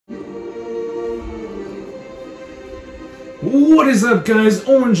What is up, guys?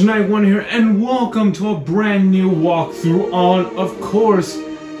 Orange Knight 1 here, and welcome to a brand new walkthrough on, of course,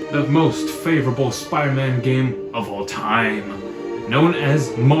 the most favorable Spider-Man game of all time, known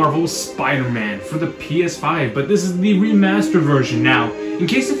as Marvel's Spider-Man for the PS5, but this is the remastered version. Now, in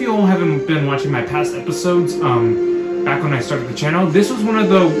case if you all haven't been watching my past episodes, back when I started the channel, this was one of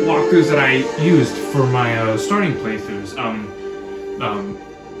the walkthroughs that I used for my starting playthroughs.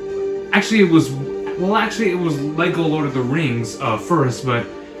 Actually, it was Lego Lord of the Rings first, but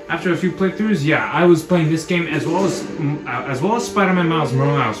after a few playthroughs, yeah, I was playing this game as well as Spider-Man Miles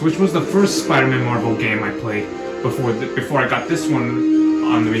Morales, which was the first Spider-Man Marvel game I played before I got this one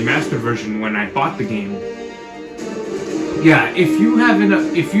on the remastered version when I bought the game. Yeah, if you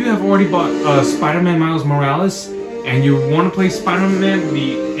have already bought Spider-Man Miles Morales and you want to play Spider-Man,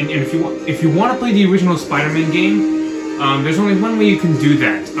 and if you want to play the original Spider-Man game. There's only one way you can do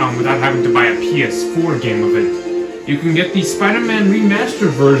that without having to buy a PS4 game of it. You can get the Spider-Man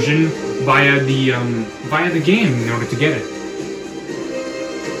remastered version via the game in order to get it.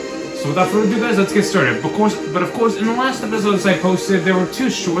 So without further ado, guys, let's get started. But of course, in the last episodes I posted, there were two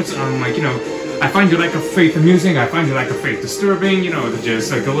shorts on I find your lack of faith amusing, I find your lack of faith disturbing.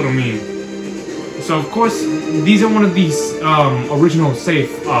 Just like a little meme. So of course, these are one of these original save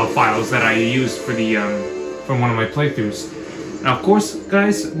files that I used for from one of my playthroughs. Now, of course,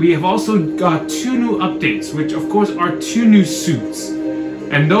 guys, we have also got two new updates, which, of course, are two new suits.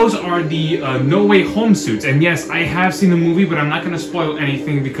 And those are the No Way Home suits. And yes, I have seen the movie, but I'm not going to spoil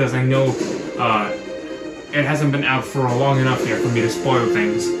anything because I know it hasn't been out for long enough yet for me to spoil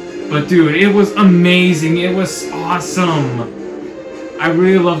things. But, dude, it was amazing. It was awesome. I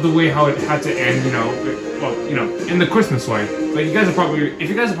really love the way how it had to end, in the Christmas way. But if you guys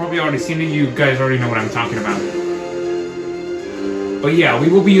have probably already seen it, you guys already know what I'm talking about. But yeah, we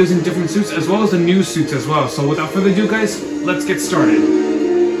will be using different suits as well as the new suits as well. So without further ado, guys, let's get started.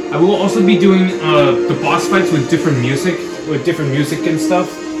 I will also be doing the boss fights with different music and stuff.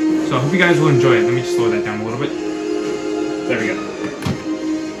 So I hope you guys will enjoy it. Let me just slow that down a little bit. There we go.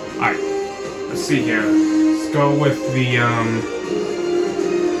 Alright, let's see here. Let's go with the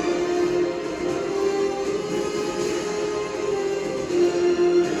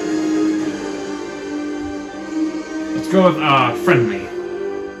go with friendly.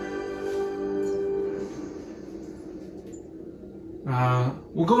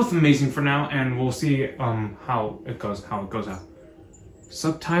 We'll go with amazing for now, and we'll see how it goes out.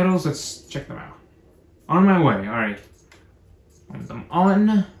 Subtitles, let's check them out. On my way. All right. Want them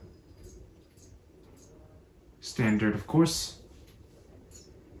on. Standard, of course.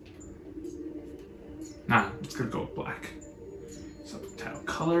 Nah, it's gonna go with black. Subtitle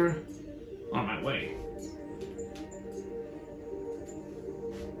color. On my way.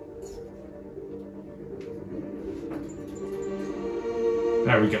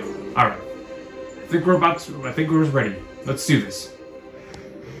 There we go. Alright. I think we're ready. Let's do this.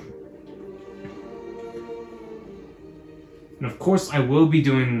 And of course, I will be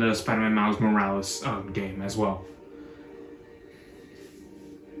doing the Spider-Man Miles Morales game as well.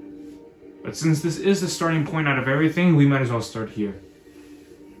 But since this is the starting point out of everything, we might as well start here.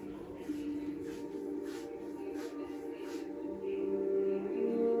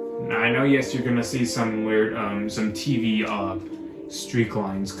 Now, I know, yes, you're gonna see some weird, some TV, streak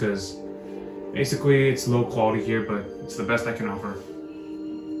lines, because basically it's low quality here, but it's the best I can offer.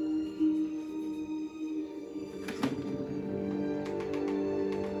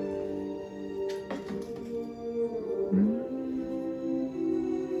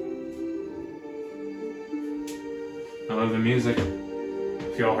 I love the music.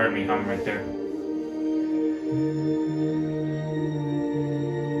 If y'all heard me hum right there.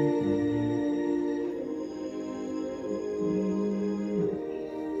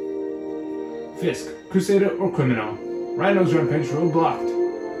 Fisk, Crusader or Criminal. Rhino's Rampage road blocked.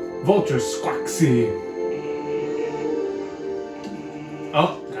 Vulture Squaxy.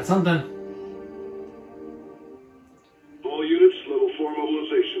 Oh, got something. All units, level 4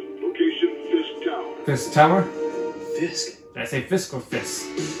 mobilization. Location, Fisk Tower. Fisk Tower? Fisk? Did I say Fisk or Fisk?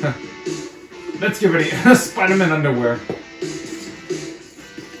 Let's get ready. Spider-Man underwear.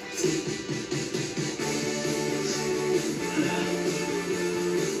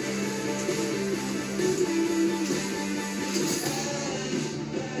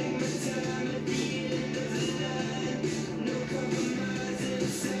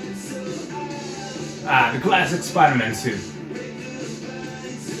 Ah, the classic Spider-Man suit.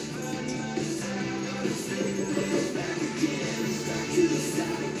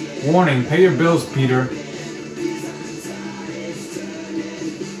 Warning, pay your bills, Peter. SWAT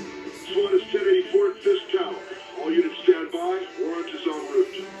is 1084 at Fisk Tower. All units stand by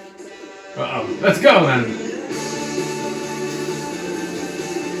Let's go then.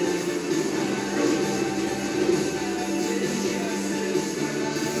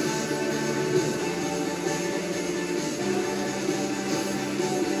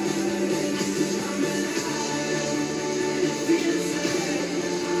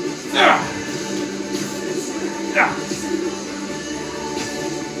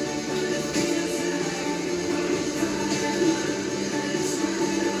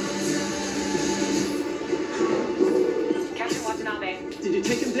 Did you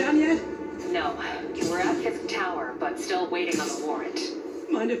take him down yet? No. We're at Fisk Tower, but still waiting on the warrant.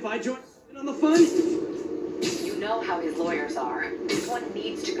 Mind if I join in on the fun? You know how his lawyers are. This one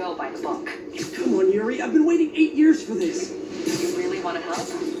needs to go by the book. Come on, Yuri. I've been waiting 8 years for this. You really want to help?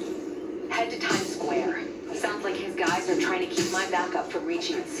 Head to Times Square. Sounds like his guys are trying to keep my backup from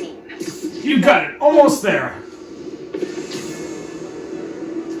reaching the scene. You got it. Almost there.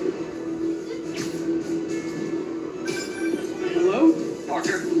 Hello?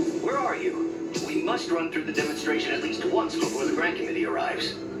 Parker, where are you? We must run through the demonstration at least once before the grant committee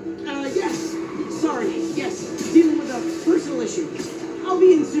arrives. Yes. Sorry. Yes. Dealing with a personal issue. I'll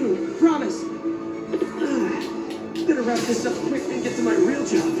be in soon. Promise. Better wrap this up quick and get to my real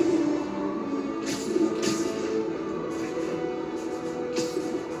job.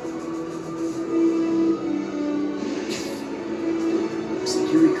 Looks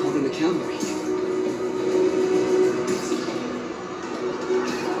like Yuri called in the cavalry.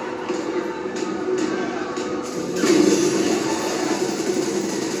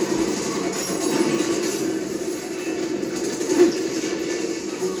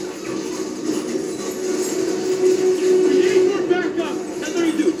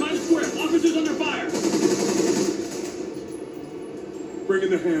 Bring in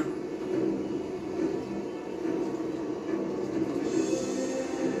the hammer.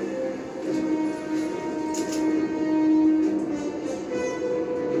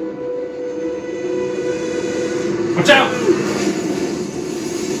 Watch out!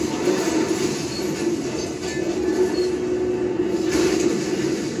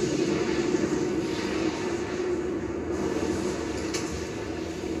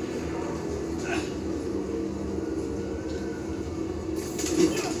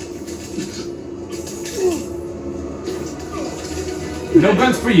 No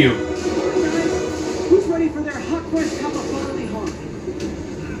guns for you. Who's ready for their hot fresh cup of bodily harm?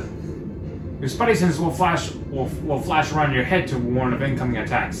 Your spidey sense will flash around your head to warn of incoming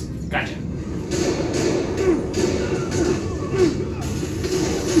attacks. Gotcha.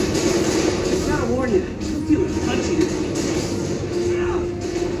 Gotta warn you, I'm feeling punchy today.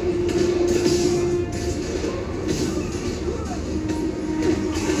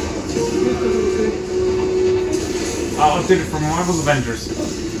 I'll update it for Marvel's Avengers.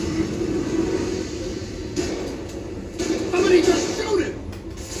 Somebody just shoot him!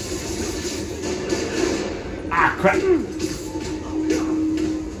 Ah, crap.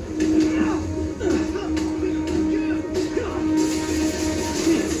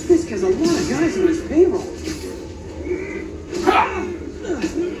 Fisk has a lot of guys on his payroll.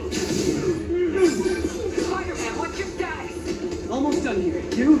 Spider-Man, what's your status? Almost done here.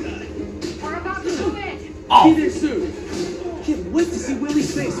 You? We're about to go in. Be Oh, there soon. Can't wait to see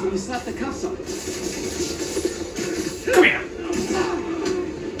Willie's face when you slap the cuffs on. come here.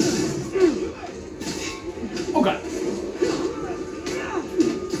 Oh, God.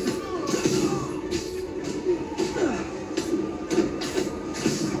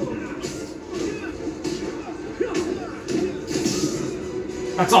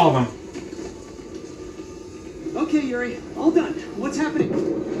 That's all of them. Okay, Yuri. All done. What's happening?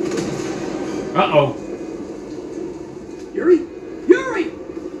 Uh-oh. Yuri? Yuri!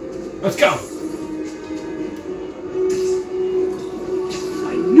 Let's go.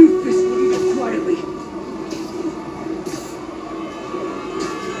 I knew Fisk wouldn't go quietly.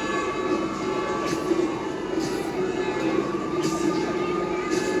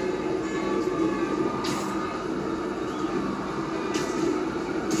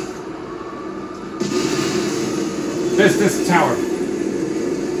 This tower.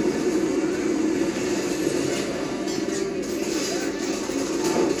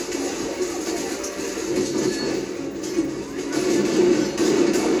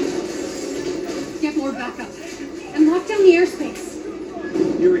 Get more backup. And lock down the airspace.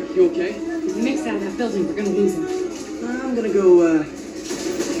 Yuri, you okay? Mix out of that building, we're gonna lose him. I'm gonna go,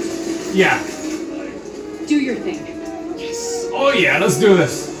 Yeah. Do your thing. Oh, yeah, let's do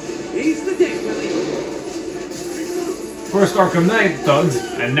this. Seize the day, Willie. First Arkham Knight thugs,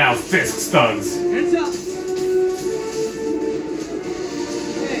 and now Fisk's thugs. Hands up.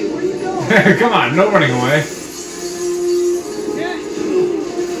 Hey, where you going? Come on, no running away. Yeah.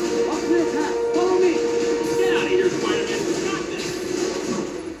 I'll clear a path. Follow me. Get out of here, Spider-Man. Stop this.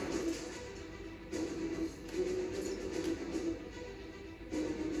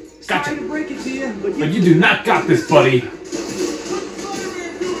 Gotcha. Sorry to break it to you, but But you do not got this, buddy. Oh,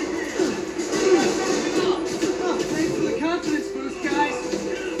 thanks for the confidence boost, guys.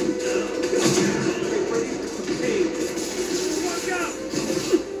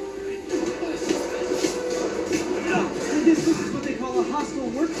 I guess this is what they call a hostile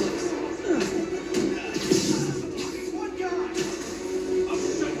workplace. One guy. I'll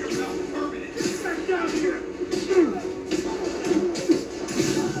shut your mouth permanent. Get back down here.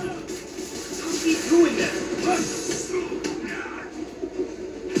 I'll keep doing that.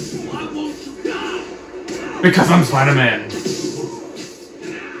 Why won't you die? Because I'm Spider-Man.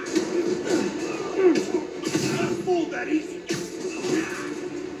 Not fool that easy.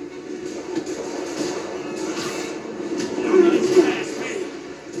 Nobody's past me.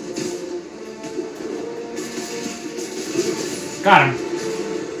 Got him.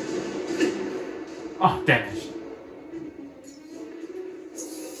 Oh, damage.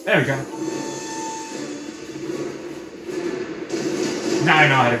 There we go. Now I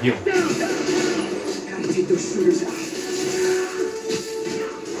know how to heal. Gotta take those shooters out.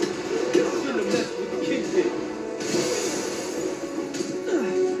 Shouldn't have messed with the Kingpin.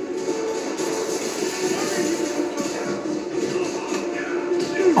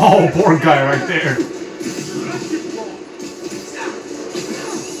 Oh, poor guy right there.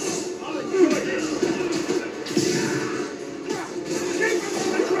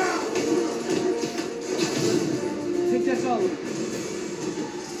 I think that's all of them.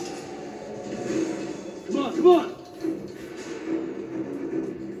 Come on, come on!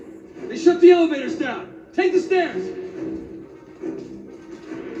 They shut the elevators down! Take the stairs!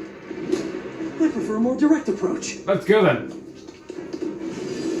 I prefer a more direct approach. Let's go then.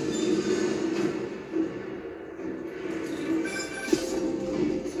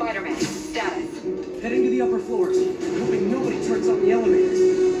 Spider-Man, status. Heading to the upper floors, hoping nobody turns on the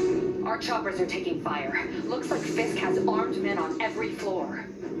elevators. Our choppers are taking fire. Looks like Fisk has armed men on every floor.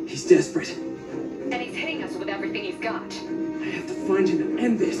 He's desperate. And he's hitting us with everything he's got. I have to find him and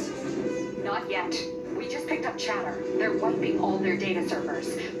end this. Not yet. We just picked up chatter. They're wiping all their data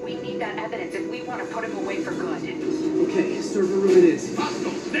servers. We need that evidence if we want to put him away for good. Okay, server room it is.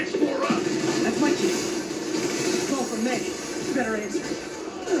 Hostile, next floor up. That's my key. Call from May. Better answer.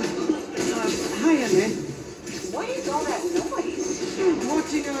 Hi, man. What is all that noise?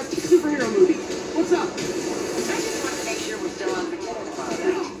 Watching a superhero movie. What's up? I just want to make sure we're still on the call tomorrow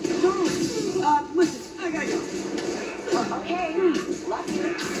night. Totally. Listen, I gotta go. Okay. Love you.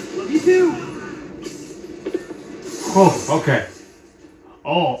 Love you too. Oh, okay.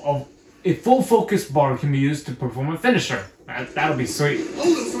 Oh, a full focus bar can be used to perform a finisher. That'll be sweet.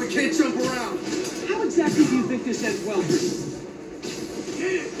 Hold him so we can't jump around. How exactly do you think this ends well?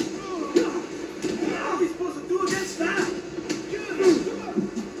 What are we supposed to do against that?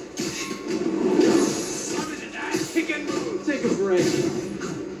 I'm in an ass kick and move. Take a break.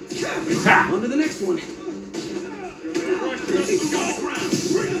 Ha! On to the next one.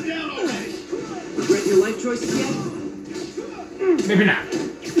 Bring them down already. Regret your life choices yet? Maybe not. I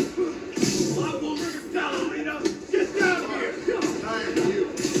won't bring a ballerina. Get down here. Tired of you.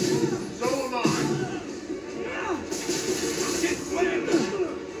 So am I. Get slammed.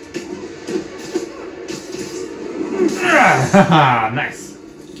 Nice.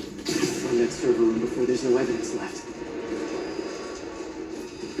 Find that server room before there's no evidence left.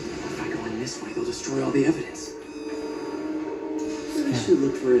 If I go in this way, they'll destroy all the evidence. I should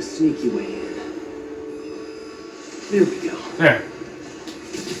look for a sneaky way in. There we go. There.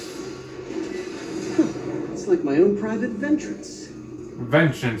 It's like my own private vengeance.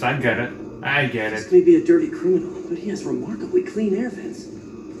 Vengeance, I get it. I get This it. may be a dirty criminal, but he has remarkably clean air vents.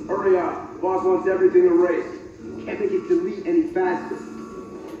 Hurry up. Boss wants everything erased. Can't make it delete any faster.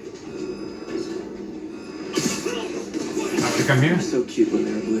 Have to come here. They're so cute when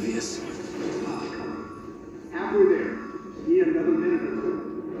they're oblivious. Halfway there. Need another minute or two.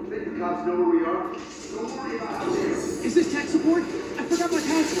 Think the cops know where we are? Don't worry about it. Is this tech support? I forgot my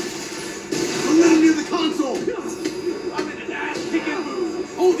password. I'm not near the console. I'm in an ass kick and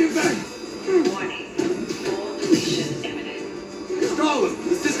move. Hold your back. Warning. Full deletion imminent. Stalin,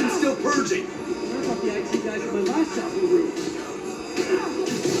 the system's still purging. I thought the IT guys at my last job were rude.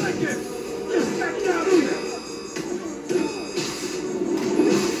 Back in. Get back down here.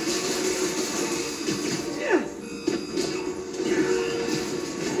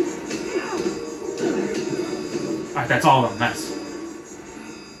 Alright, that's all of them. Nice.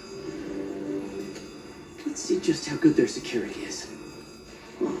 good their security is.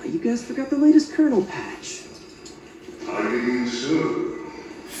 Oh, you guys forgot the latest kernel patch. Coming soon.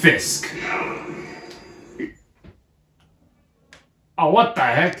 Fisk. Oh, what the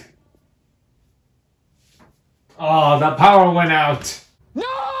heck? Oh, the power went out. No!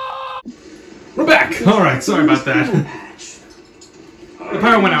 We're back. All right, sorry about that. The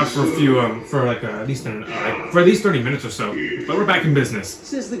power went out for a few, for like at least for at least 30 minutes or so. But we're back in business.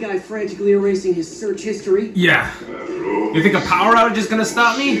 Says the guy frantically erasing his search history. Yeah. You think a power outage is gonna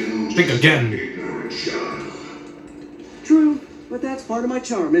stop me? Think again. True, but that's part of my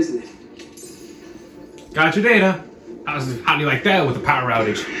charm, isn't it? Got your data. How do you like that with a power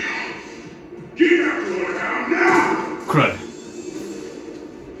outage? Get everyone out now! Crud.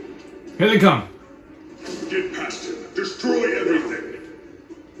 Here they come. Get past him. Destroy everything.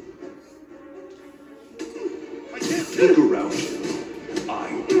 I can't look around you.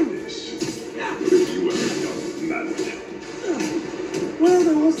 I do this. If you ever done matter. Well,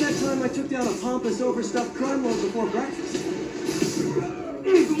 there was that time I took down a pompous, overstuffed crime lord before breakfast.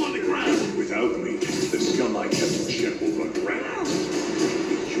 Leave them on the ground. Without me, the scum I kept in check will run rampant.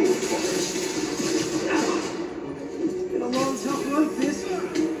 It's your fault. Been a long, tough road, Fisk.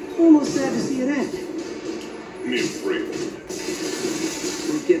 Almost sad to see it end. Me afraid.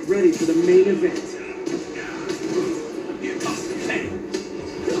 We'll get ready for the main event.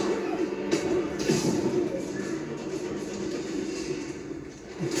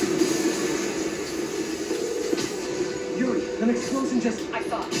 Yuri, an explosion just... I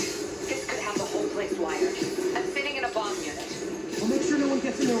thought this could have the whole place wired. I'm sitting in a bomb unit. I'll make sure no one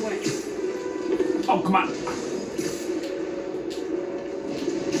gets in their way. Oh, come on.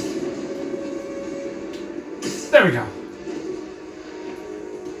 There we go.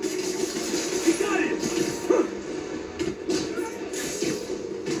 He got it!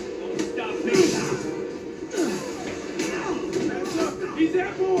 Stop me! Hands up! He's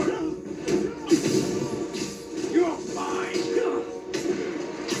airborne! You're fine!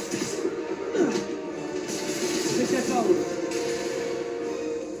 I think that's all of it.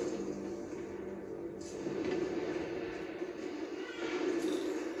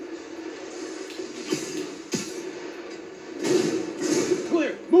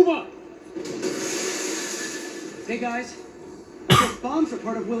 Clear! Move on! Hey guys, I guess bombs are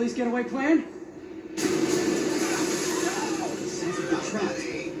part of Willie's getaway plan? Sounds like they're trapped.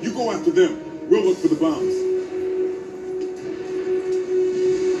 You go after them. We'll look for the bombs.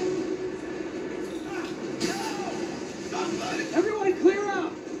 Everyone clear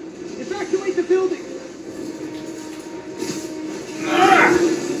out! Evacuate the building!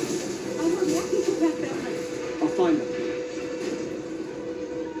 Oh, there are more people back that way. I'll find them.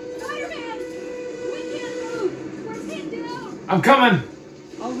 Spider-Man! We can't move! We're pinned down! I'm coming.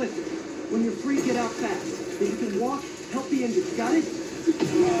 I'll lift it. When you're free, get out fast. If you can walk, help the injured. Got it?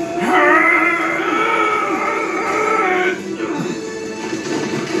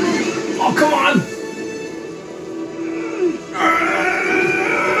 Oh, come on.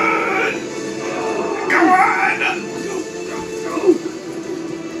 Come on.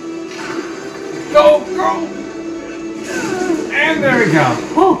 Go, go. And there we go.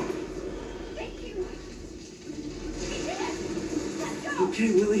 Oh. Thank you! We did it! Let's go! Okay,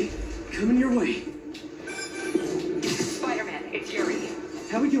 Willie. Coming your way. Spider-Man, it's Yuri.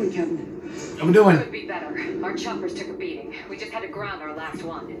 How we doing, Captain? I'm doing. Could be better. Our choppers took a beating. We just had to ground our last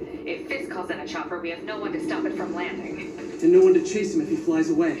one. If Fisk calls in a chopper, we have no one to stop it from landing. And no one to chase him if he flies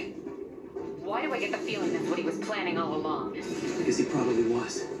away. Why do I get the feeling that's what he was planning all along? Because he probably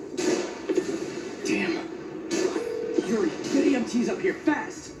was. Damn. Yuri, get EMTs up here,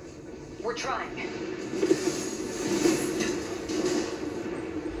 fast! We're trying.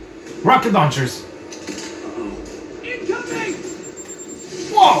 Rocket launchers. Uh-oh. Incoming!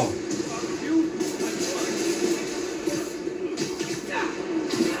 Whoa.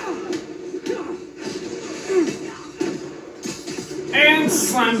 And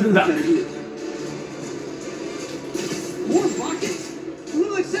slammed it up. More rockets? A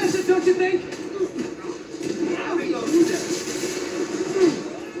little excessive, don't you think? How do you do that?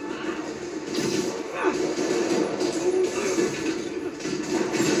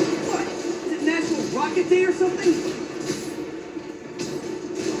 What? Is it National Rocket Day or something?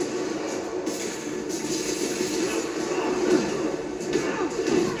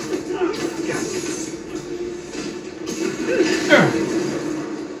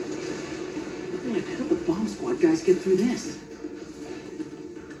 Man, how did the bomb squad guys get through this?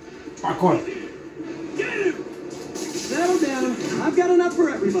 Parkour. Get him! Settle down. I've got enough for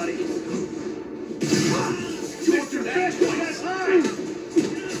everybody. Mr. Fast, that's high!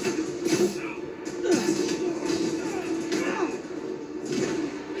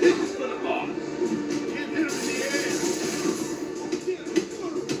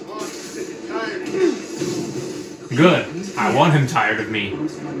 Good. I want him tired of me.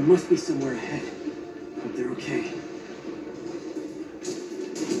 Mom's blood must be somewhere ahead. Hope they're okay.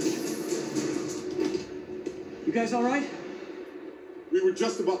 You guys all right? We were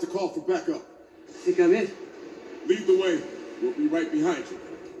just about to call for backup. Think I'm it? Lead the way. We'll be right behind you.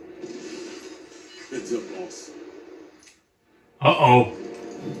 Heads up, boss. Uh-oh.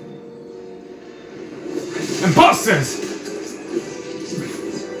 Imposters!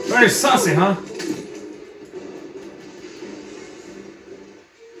 Very saucy, huh?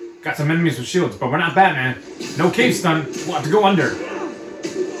 Got some enemies with shields, but we're not Batman. No cave stun. We'll have to go under. So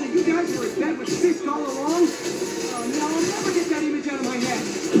you guys were in bed with Fisk all along? Oh no, I'll never get that image out of my head.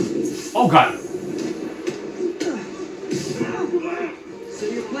 Oh god. So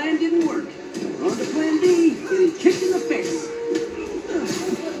your plan didn't work. On to plan B, getting kicked in the face.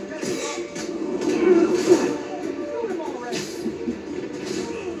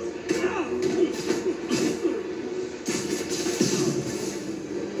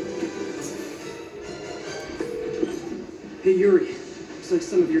 Hey Yuri, looks like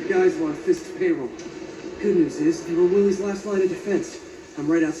some of your guys were on Fisk's payroll. Good news is, they were Willie's last line of defense. I'm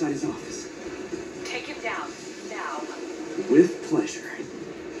right outside his office. Take him down, now. With pleasure.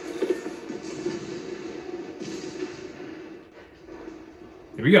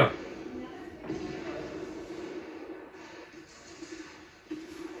 Here we go.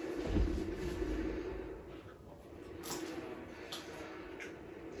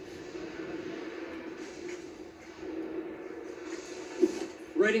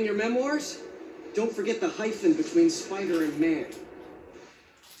 Writing your memoirs? Don't forget the hyphen between spider and man.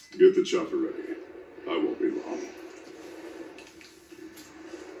 Get the chopper ready. I won't be long.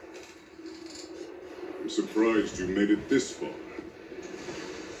 I'm surprised you made it this far.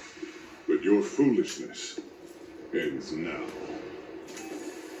 But your foolishness ends now.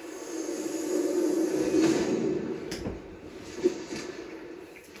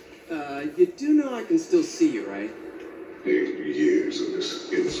 You do know I can still see you, right? 8 years of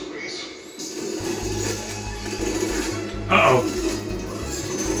this insolence. Uh-oh.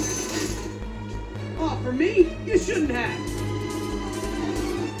 Oh, for me? You shouldn't have.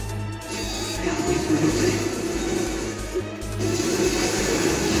 Gotta wait for him.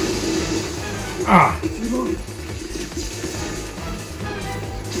 Ah. It's reloaded.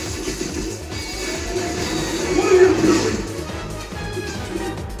 What are you doing?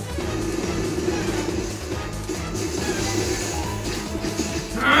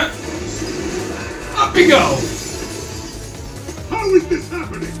 Up we go. How is this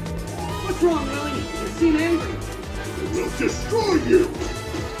happening? What's wrong, Willie? You seem angry. We'll destroy you!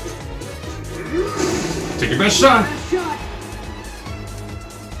 Take your best shot. Last shot.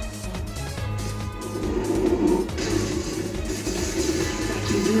 That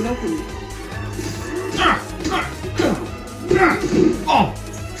can do an opening. Oh.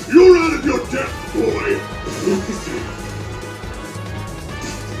 You're out of your depth, boy! Not this time.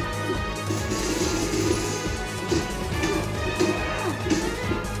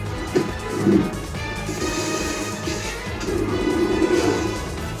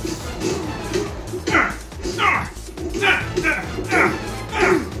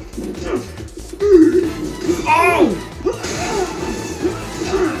 Oh!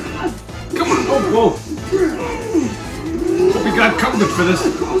 Come on! Oh, whoa! Hope we got covered for this.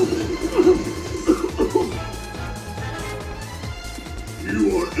 You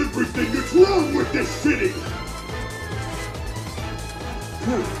are everything that's wrong with this city!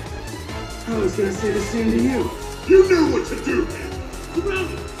 Huh. I was gonna say the same to you. You know what to do!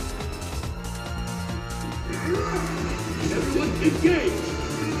 Everyone engage!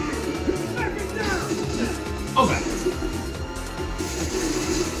 Back it down! Okay.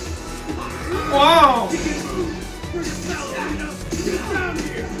 Wow! Get down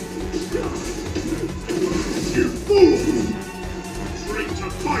here! You fool! Trained to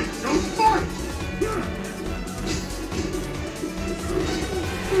fight, don't fight!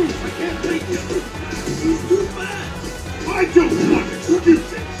 I can't take you! He's too fast! I don't want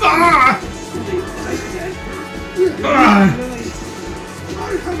excuses! Ah! Ah! I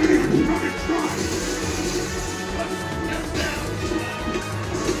haven't even started trying!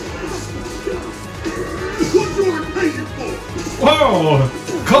 What you are paying for?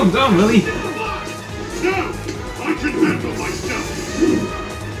 Whoa! Calm down, Willie. No! I can handle myself!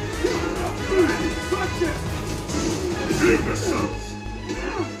 Gotcha! Imbeciles!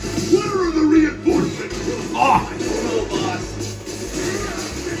 Where are the reinforcements? Oh! No, boss!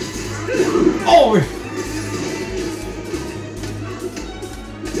 Oh!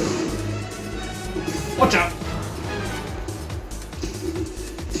 Watch out!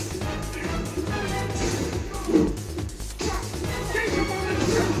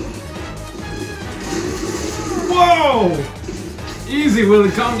 Whoa! Easy, Willie.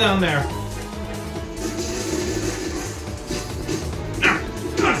 Calm down there.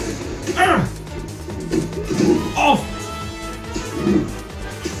 Oh!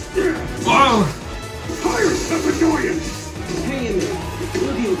 Whoa! Higher stuff annoyance! Hang in there.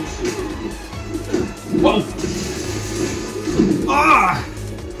 We'll deal with this. Whoa! Ah!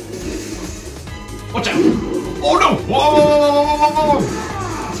 Watch out! Oh no! Whoa!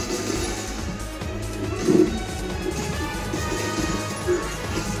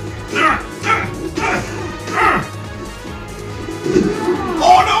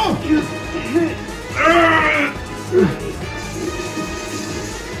 Oh no!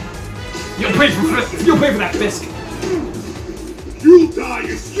 You'll pay for that, Fisk. You'll die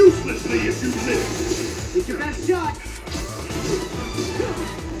as uselessly as you live! Take your best shot.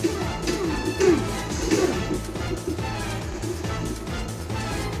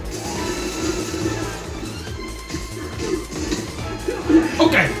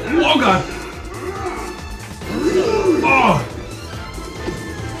 Okay. Oh god. Oh.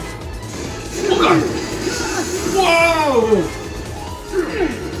 Oh god. Whoa.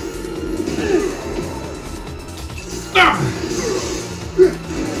 Ah.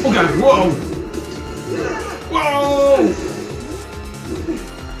 Oh god. Whoa. Whoa.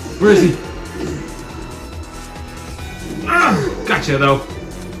 Where is he? Ah. Gotcha though.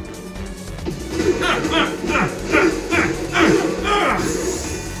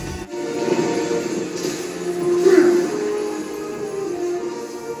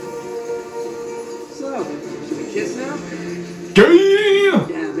 So, should we kiss now? Damn!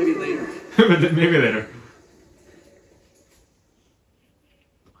 Yeah, maybe later. Maybe later.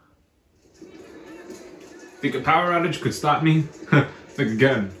 Think a power outage could stop me? Think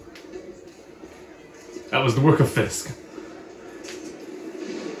again. That was the work of Fisk.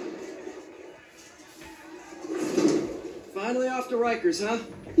 Finally off to Rikers, huh?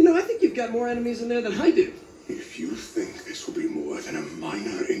 You know, I think you've got more enemies in there than I do. If you think this will be more than a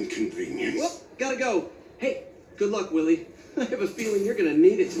minor inconvenience... Well, gotta go. Hey, good luck, Willie. I have a feeling you're gonna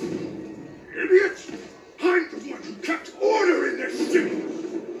need it. Idiots! I'm the one who kept order in this city!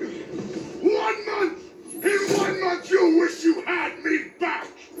 1 month! In 1 month you wish you had me back!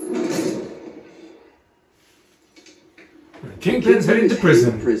 Kingpin's heading to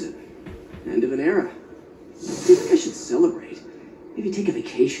prison. End of an era. I think I should celebrate. Maybe take a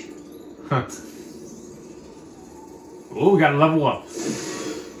vacation. Huh. Oh, we gotta level up.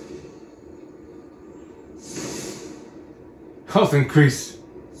 Health increase.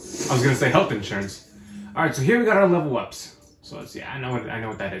 I was gonna say health insurance. Alright, so here we got our level ups. So let's see, I know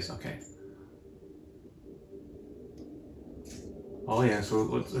what that is, okay. Oh yeah, so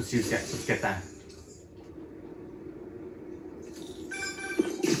let's use that. Let's get that.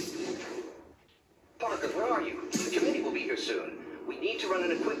 Parker, where are you? The committee will be here soon. We need to run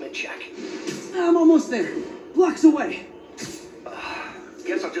an equipment check. I'm almost there. Blocks away.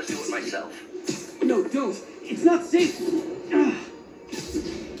 Guess I'll just do it myself. No, don't. It's not safe.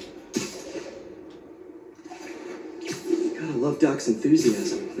 Gotta love Doc's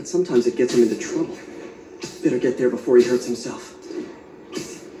enthusiasm, but sometimes it gets him into trouble. Better get there before he hurts himself.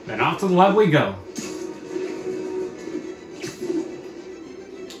 Then off to the lab we go.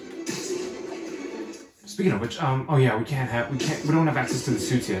 Speaking of which, oh yeah, we don't have access to the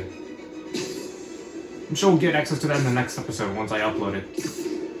suits yet. I'm sure we'll get access to that in the next episode once I upload it.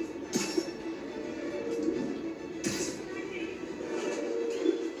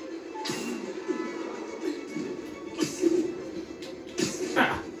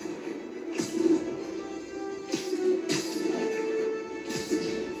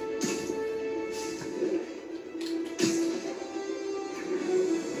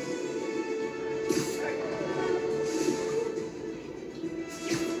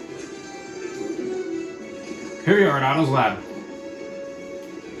 Here we are at Otto's lab.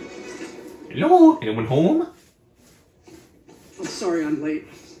 Hello? Anyone home? I'm sorry I'm late.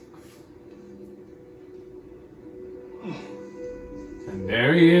 And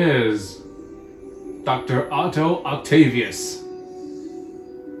there he is. Dr. Otto Octavius.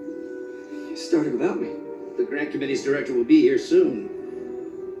 You started without me. The grant committee's director will be here soon.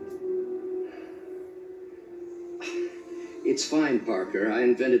 It's fine, Parker. I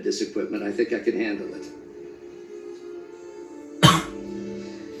invented this equipment. I think I can handle it.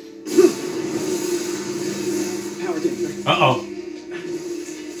 Power damper. Uh-oh.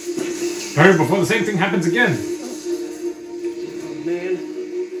 Hurry before the same thing happens again. Oh, man.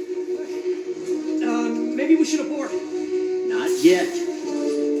 Maybe we should abort. Not yet.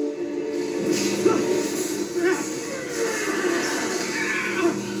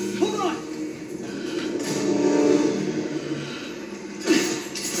 Hold on.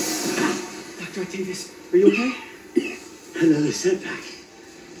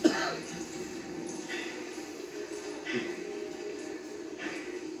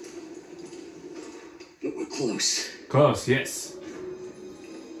 close. Close, yes.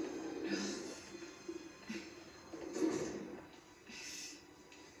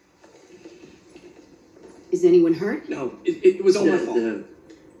 Is anyone hurt? No, it was all my fault. The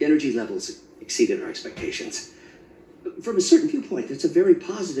energy levels exceeded our expectations. From a certain viewpoint, it's a very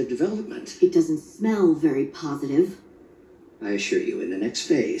positive development. It doesn't smell very positive. I assure you, in the next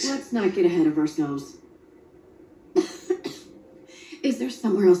phase... Let's not get ahead of ourselves. Is there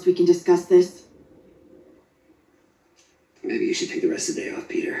somewhere else we can discuss this? Maybe you should take the rest of the day off,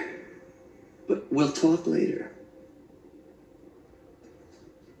 Peter. But we'll talk later.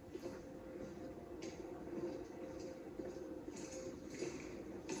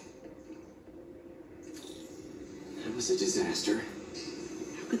 That was a disaster.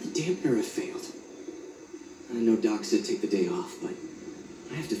 How could the dampener have failed? I know Doc said take the day off, but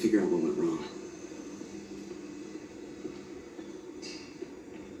I have to figure out what went wrong.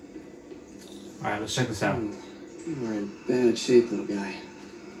 Alright, let's check this out. You are in bad shape, little guy.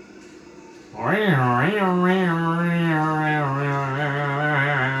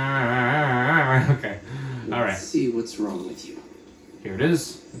 Okay, alright. Let's see what's wrong with you. Here it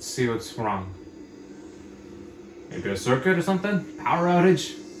is. Let's see what's wrong. Maybe a circuit or something? Power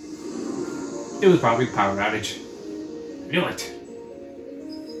outage? It was probably a power outage. Knew it.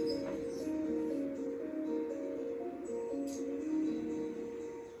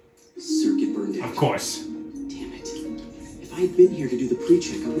 Circuit burned out. Of course. Damn it. If I had been here to do the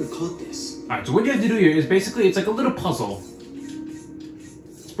pre-check, I would have caught this. Alright, so what you have to do here is basically, it's like a little puzzle.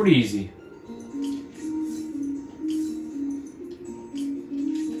 It's pretty easy.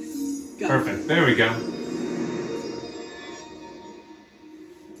 Perfect, there we go.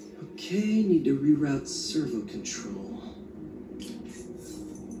 Okay, need to reroute servo control.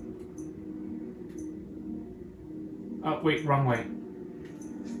 Oh, wait, wrong way.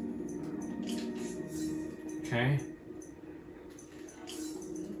 Okay.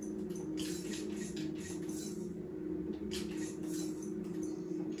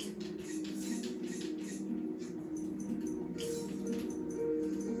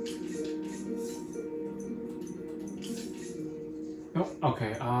 Oh,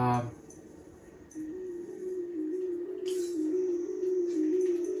 okay,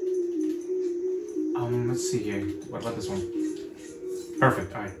 let's see here. What about this one?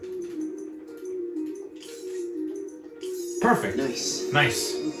 Perfect, alright. Perfect. Nice.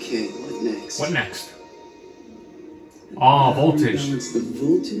 Nice. Okay, what next? What next? Oh, voltage. Balance the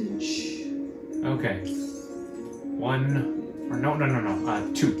voltage. Okay. One, or no,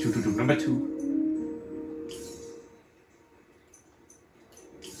 two, number 2.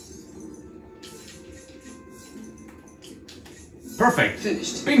 Perfect.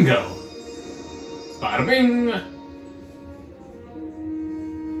 Finished. Bingo. Bada bing.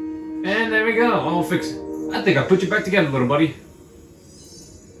 And there we go. All fixed. I think I put you back together, little buddy.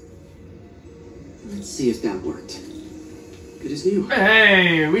 Let's see if that worked. Good as new.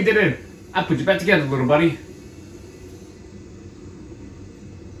 Hey, we did it. I put you back together, little buddy.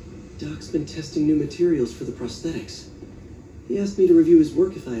 Doc's been testing new materials for the prosthetics. He asked me to review his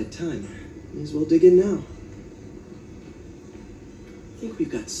work if I had time. May as well dig in now. I think we've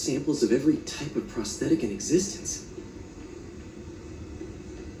got samples of every type of prosthetic in existence.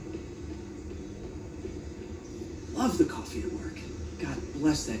 Love the coffee at work. God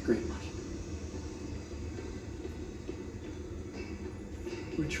bless that grandma.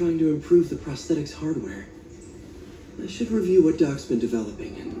 We're trying to improve the prosthetics hardware. I should review what Doc's been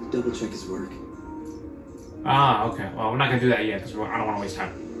developing and double check his work. Ah, okay. Well, we're not gonna do that yet because I don't want to waste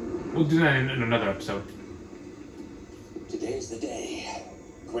time. We'll do that in another episode. Today's the day.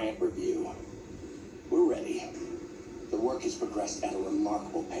 Grant review. We're ready. The work has progressed at a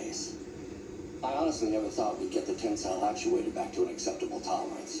remarkable pace. I honestly never thought we'd get the tensile actuator back to an acceptable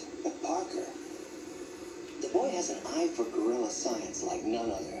tolerance. But Parker, the boy has an eye for guerrilla science like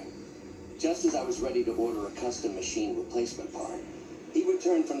none other. Just as I was ready to order a custom machine replacement part, he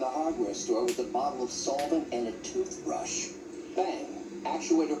returned from the hardware store with a bottle of solvent and a toothbrush. Bang!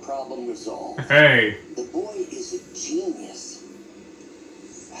 Actuator problem resolved. Hey! The boy is a genius.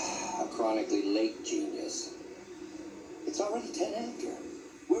 A chronically late genius. It's already 10 after.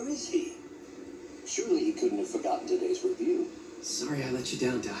 Where is he? Surely he couldn't have forgotten today's review. Sorry I let you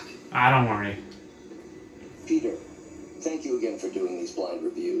down, Doc. Don't worry. Peter, thank you again for doing these blind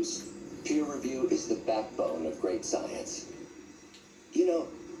reviews. Peer review is the backbone of great science. You know,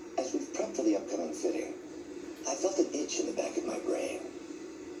 as we've prepped for the upcoming fitting, I felt an itch in the back of my brain.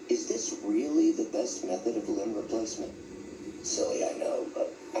 Is this really the best method of limb replacement? Silly, I know,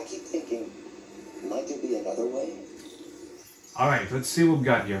 but I keep thinking, might there be another way? Alright, let's see what we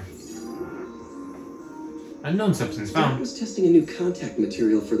got here. Unknown substance Doc found. was testing a new contact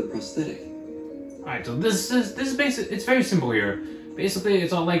material for the prosthetic. Alright, so this is basic. It's very simple here. Basically,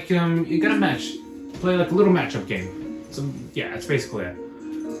 it's all like you gotta match, play like a little matchup game. So yeah, that's basically it.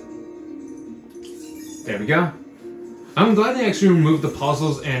 There we go. I'm glad they actually removed the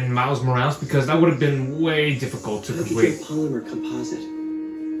puzzles and Miles Morales because that would have been way difficult to complete. Polymer composite.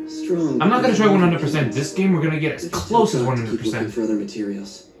 Strong. I'm not gonna try 100% this game. We're gonna get as Just close as keep looking 100%. for other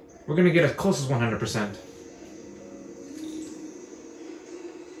materials. We're gonna get as close as 100%.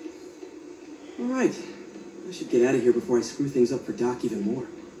 All right. I should get out of here before I screw things up for Doc even more.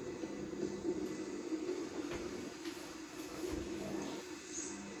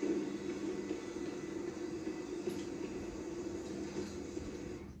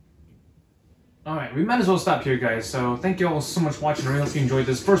 Alright, we might as well stop here, guys. So thank you all so much for watching. I really hope you enjoyed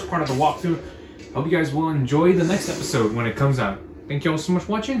this first part of the walkthrough. Hope you guys will enjoy the next episode when it comes out. Thank you all so much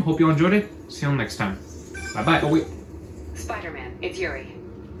for watching. Hope you all enjoyed it. See you all next time. Bye-bye. Oh, wait. Spider-Man, it's Yuri.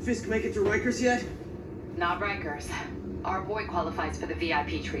 Fisk make it to Rikers yet? Not Rikers. Our boy qualifies for the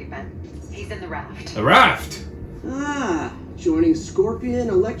VIP treatment. He's in the raft. The raft! Ah, joining Scorpion,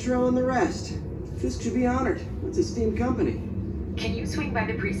 Electro, and the rest. Fisk should be honored. That's a steam company. Can you swing by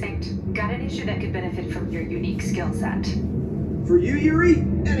the precinct? Got an issue that could benefit from your unique skill set. For you, Yuri,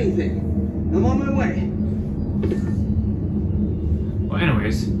 anything. I'm on my way. Well,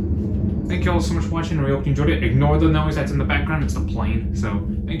 anyways, thank you all so much for watching. I really hope you enjoyed it. Ignore the noise that's in the background. It's the plane. So,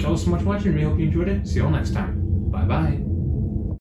 thank you all so much for watching. I really hope you enjoyed it. See you all next time. Bye-bye.